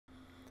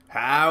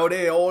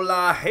Howdy,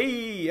 hola,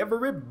 hey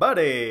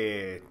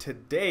everybody!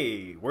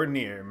 Today we're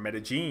near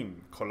Medellín,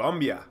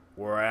 Colombia,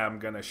 where I'm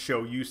gonna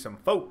show you some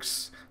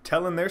folks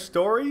telling their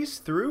stories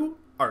through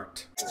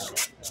art.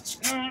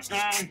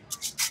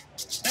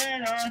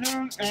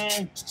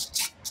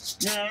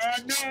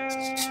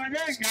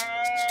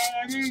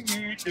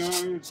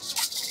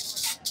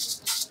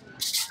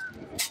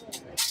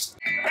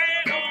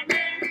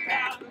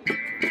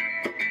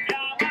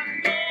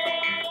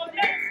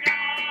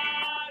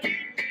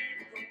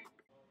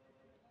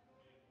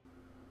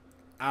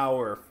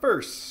 Our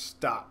first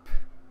stop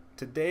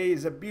today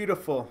is a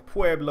beautiful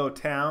Pueblo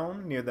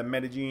town near the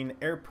Medellín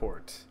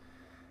airport.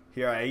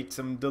 Here I ate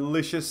some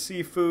delicious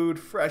seafood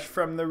fresh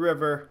from the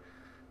river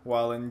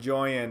while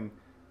enjoying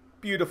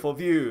beautiful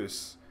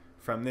views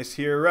from this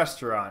here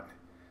restaurant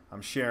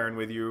I'm sharing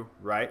with you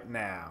right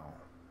now.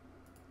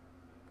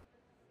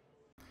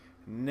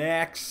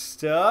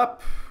 Next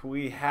up,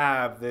 we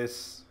have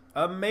this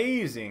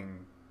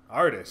amazing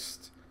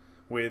artist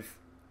with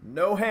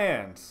no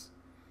hands,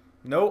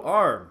 no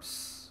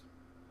arms,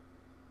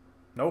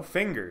 no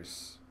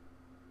fingers.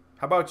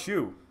 How about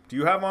you? Do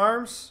you have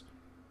arms,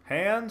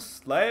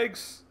 hands,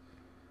 legs?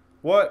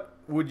 What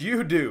would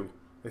you do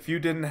if you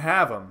didn't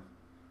have them?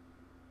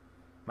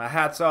 My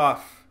hat's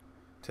off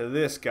to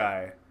this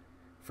guy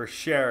for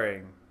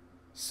sharing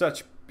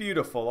such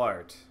beautiful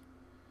art.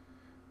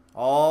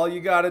 All you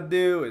gotta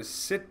do is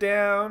sit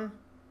down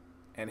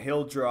and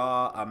he'll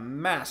draw a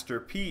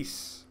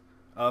masterpiece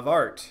of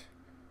art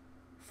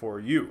for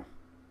you.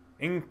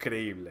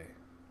 Increíble.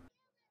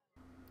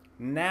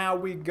 Now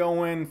we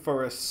go in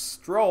for a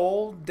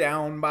stroll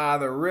down by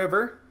the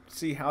river,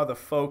 see how the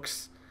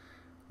folks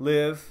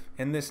live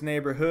in this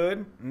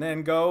neighborhood, and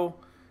then go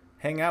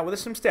hang out with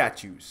some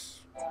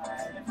statues.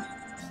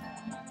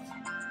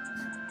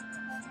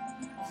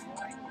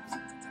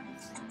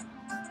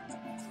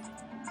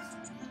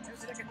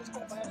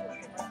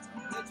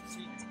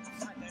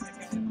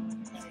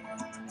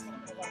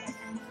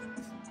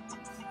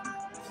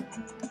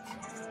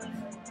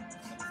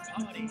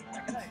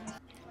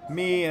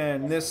 Me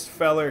and this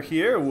feller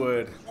here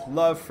would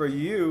love for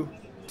you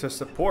to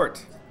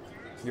support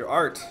your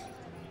art.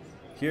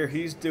 Here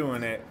he's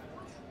doing it,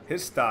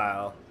 his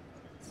style,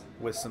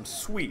 with some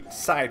sweet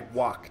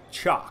sidewalk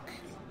chalk.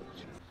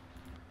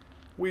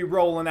 We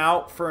rolling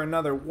out for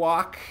another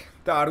walk,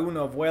 dar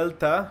una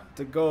vuelta,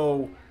 to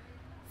go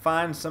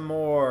find some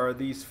more of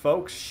these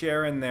folks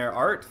sharing their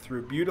art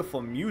through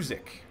beautiful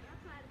music.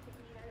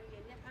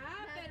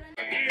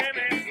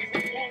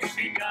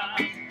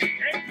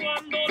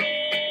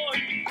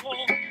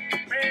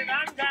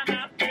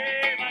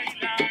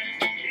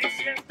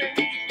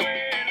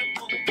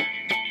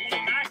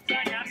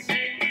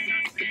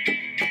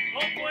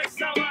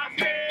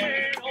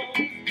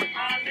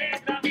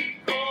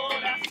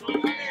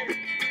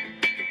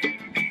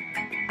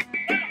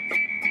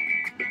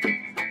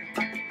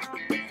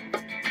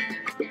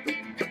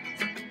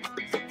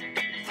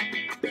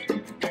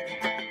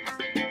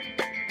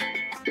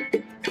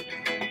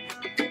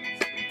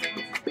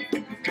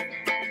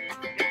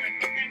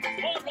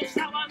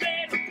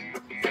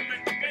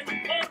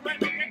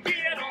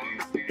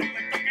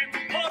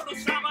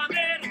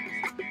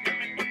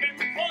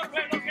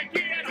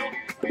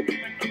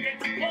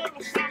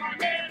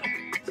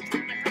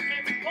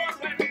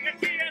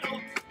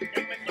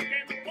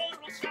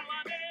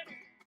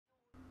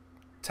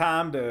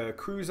 Time to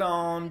cruise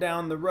on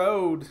down the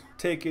road,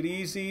 take it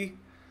easy,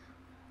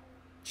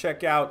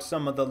 check out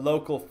some of the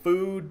local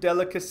food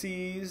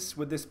delicacies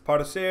with this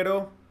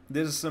parcero.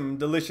 There's some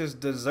delicious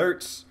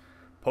desserts,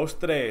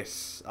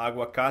 postres,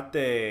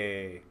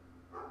 aguacate.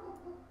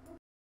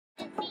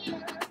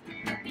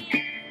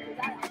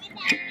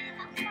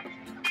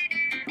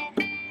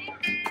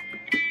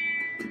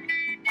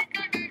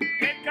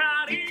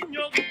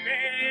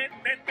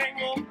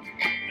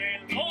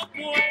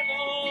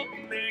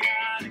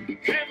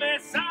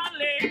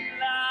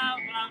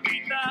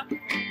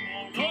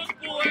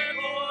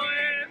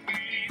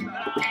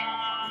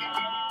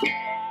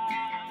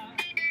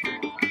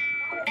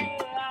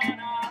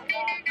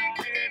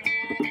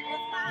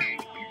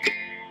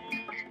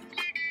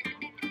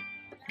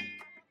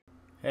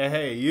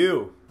 Hey,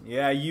 you.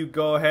 Yeah, you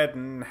go ahead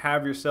and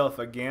have yourself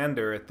a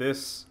gander at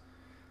this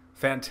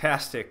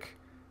fantastic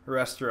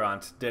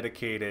restaurant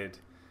dedicated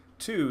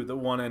to the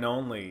one and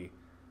only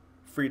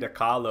Frida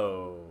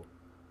Kahlo.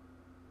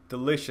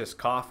 Delicious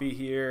coffee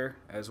here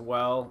as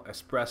well.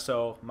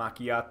 Espresso,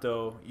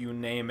 macchiato, you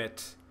name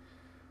it.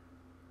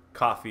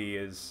 Coffee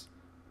is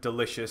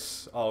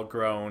delicious, all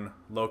grown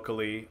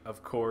locally,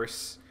 of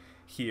course,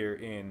 here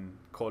in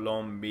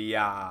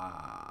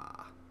Colombia.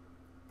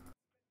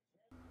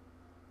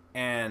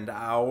 And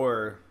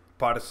our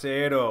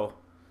parcero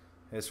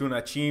es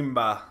una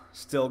chimba,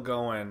 still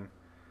going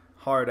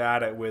hard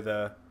at it with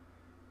a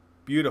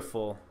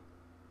beautiful,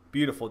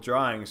 beautiful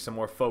drawing. Some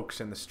more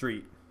folks in the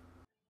street.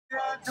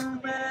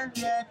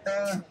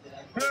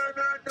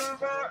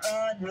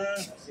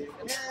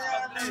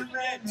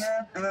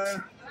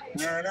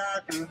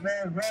 Mira tus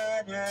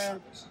mejores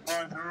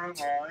con su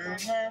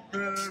movimiento.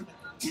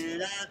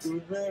 Mira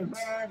tus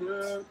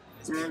mejores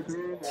con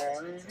su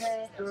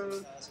movimiento.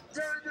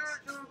 Yo no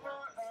supo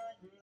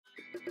ayer.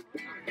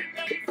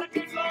 Gente dice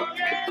que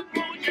soy el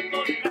muñeco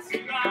de la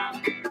ciudad,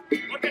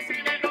 porque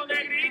soy de los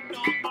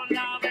negritos con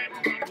la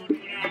misma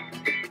cultura.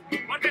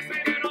 Porque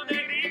soy de los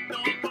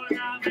negritos con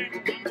la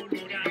misma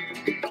cultura.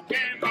 Lo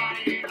que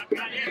baila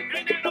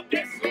caliente y de lo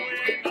que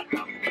suena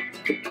tambor.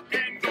 Lo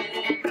que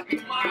toca tu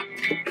mano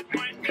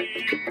después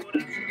del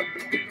corazón.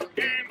 Lo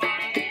que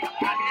baila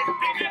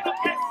caliente y de lo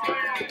que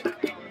suena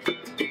tambor.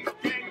 Lo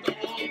que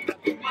toca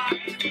tu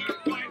mano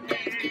después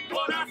del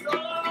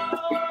corazón.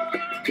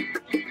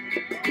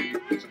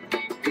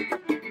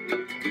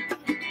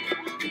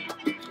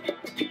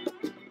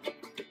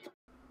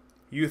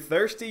 You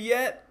thirsty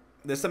yet?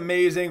 This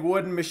amazing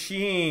wooden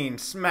machine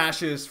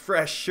smashes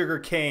fresh sugar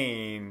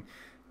cane,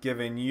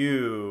 giving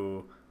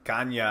you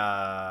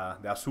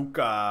caña de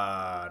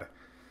azúcar.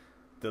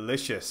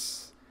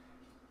 Delicious.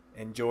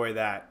 Enjoy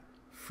that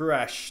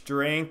fresh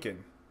drink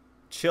and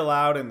chill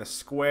out in the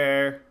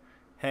square,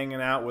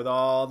 hanging out with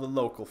all the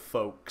local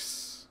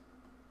folks.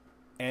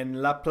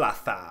 En la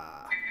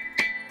plaza.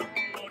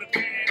 Por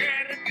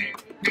quererte,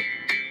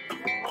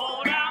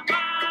 por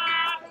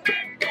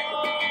amarte,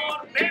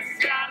 por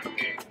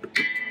desearte.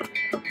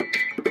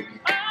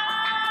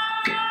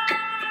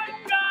 Ay,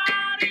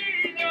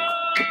 cariño,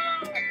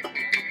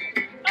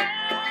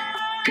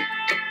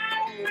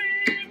 ay, mi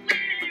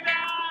vida.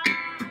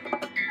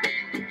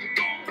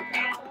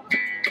 Nunca,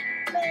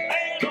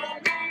 pero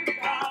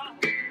nunca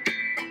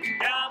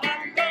me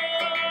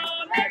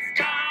abandones,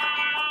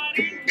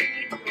 cariñito.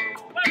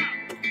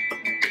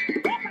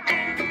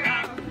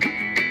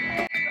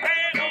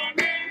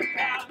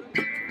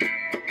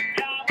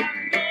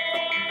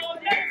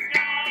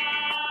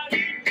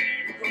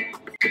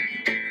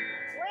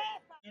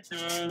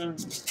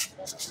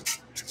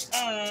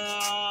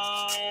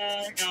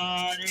 Ay,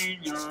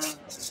 cariño.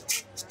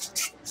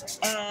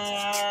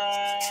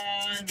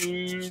 Ay,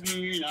 mi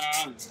vida.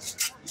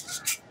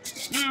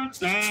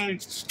 Nunca,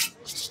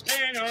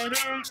 pero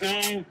nunca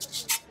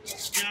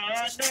me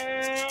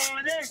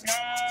abandones,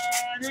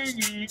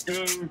 cariñito.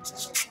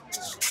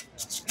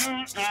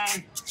 Nunca,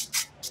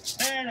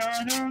 pero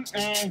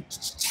nunca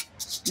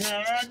me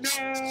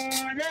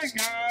abandones,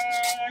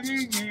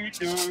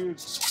 cariñito.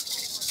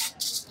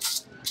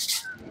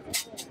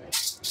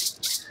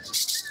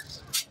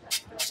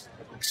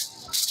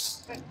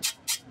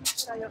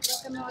 Yo creo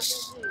que me voy a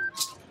decir.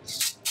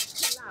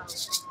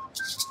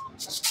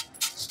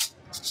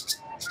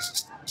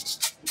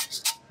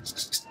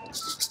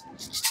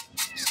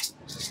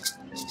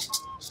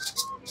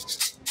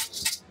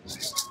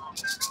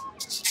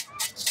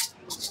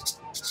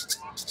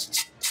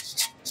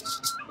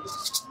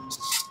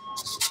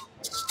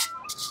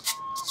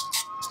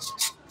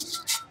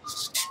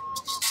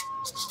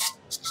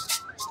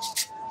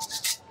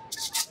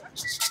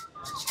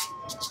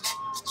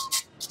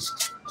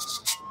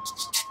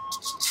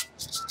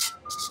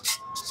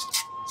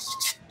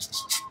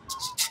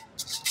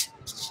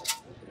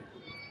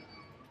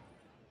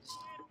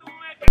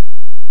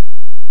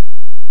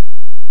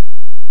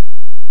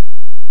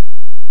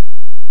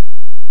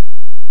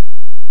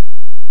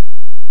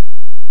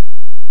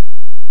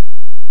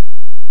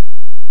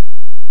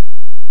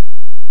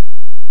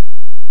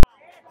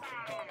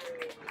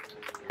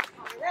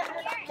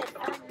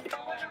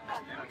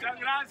 Muchas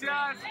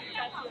gracias.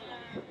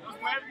 Nos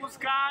pueden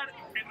buscar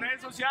en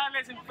redes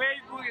sociales, en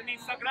Facebook, en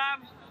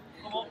Instagram,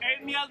 como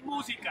Etnias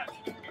Músicas.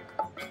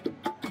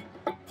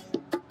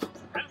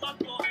 El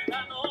manto de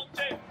la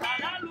noche, a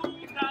la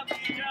luna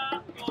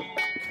brillando,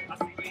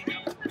 así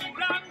brilla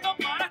curando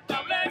para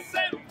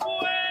establecer un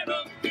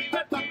fuero,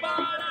 libertad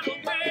para los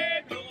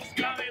negros,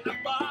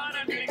 cadena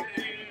para el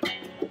negrero.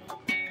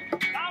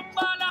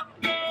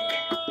 Zambalando,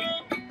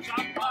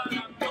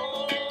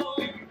 zambalando,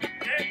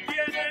 ¿qué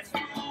quieres tú?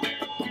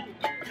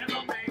 Que no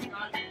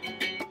tenga yo.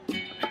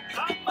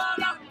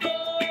 Zambalando,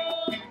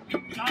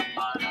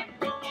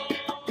 zambalando,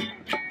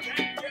 ¿qué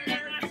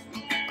quieres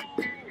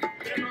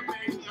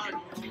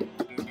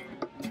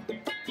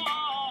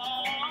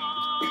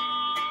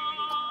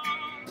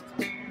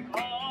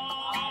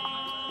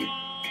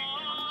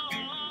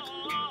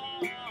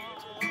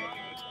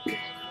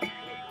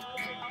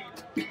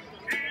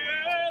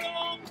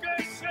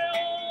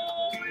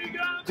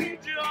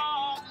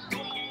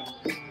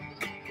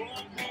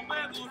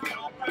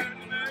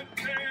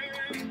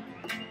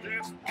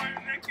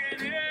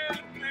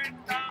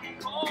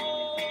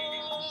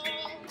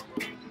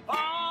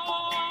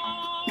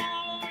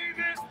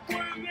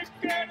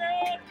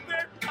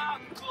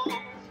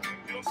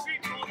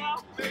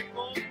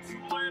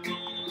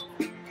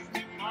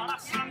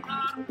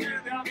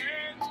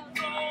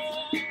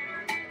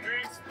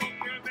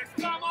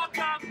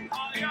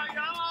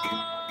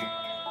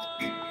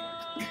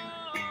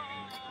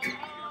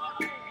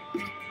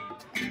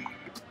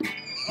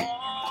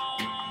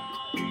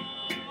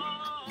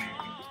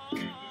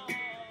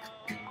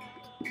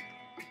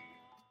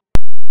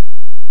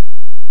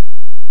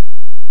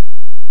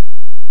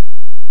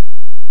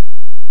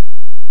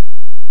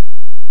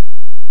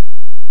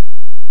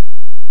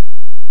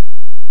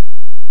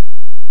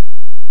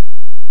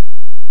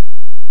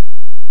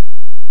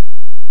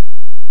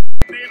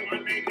carretero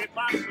alegre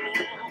paso.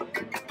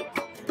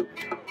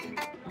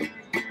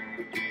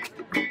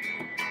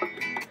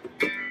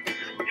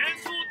 En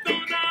su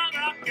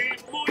tonada que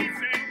es muy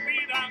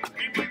sentida,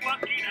 en muy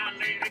guajira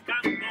alegre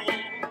canto.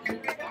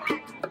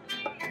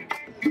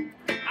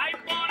 Hay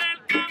por el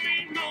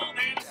camino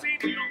del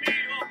sitio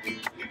mío,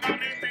 un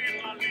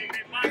carretero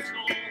alegre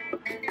paso.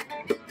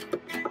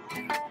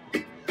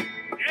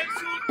 En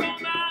su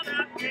tonada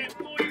que es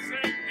muy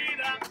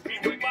sentida, en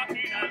muy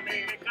guajira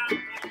alegre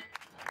canto.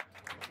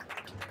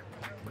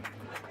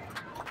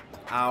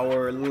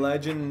 Our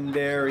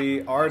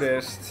legendary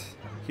artist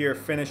here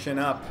finishing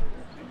up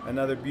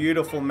another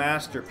beautiful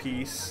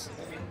masterpiece.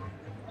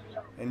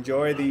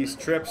 Enjoy these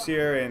trips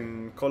here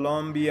in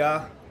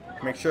Colombia.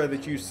 Make sure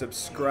that you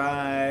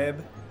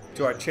subscribe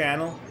to our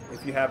channel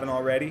if you haven't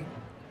already.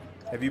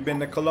 Have you been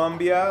to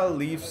Colombia?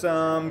 Leave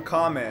some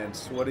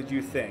comments. What did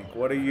you think?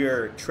 What are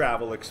your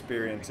travel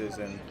experiences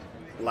in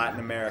Latin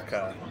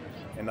America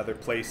and other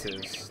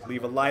places?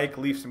 Leave a like,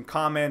 leave some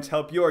comments,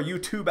 help your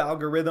YouTube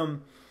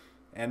algorithm.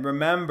 And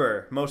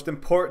remember, most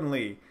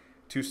importantly,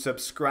 to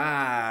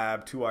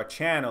subscribe to our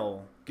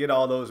channel. Get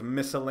all those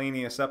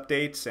miscellaneous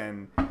updates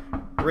and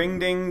ring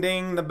ding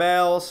ding the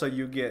bell so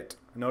you get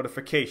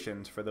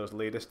notifications for those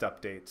latest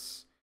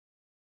updates.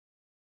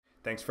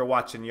 Thanks for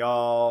watching,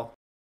 y'all.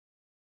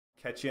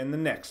 Catch you in the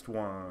next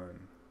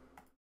one.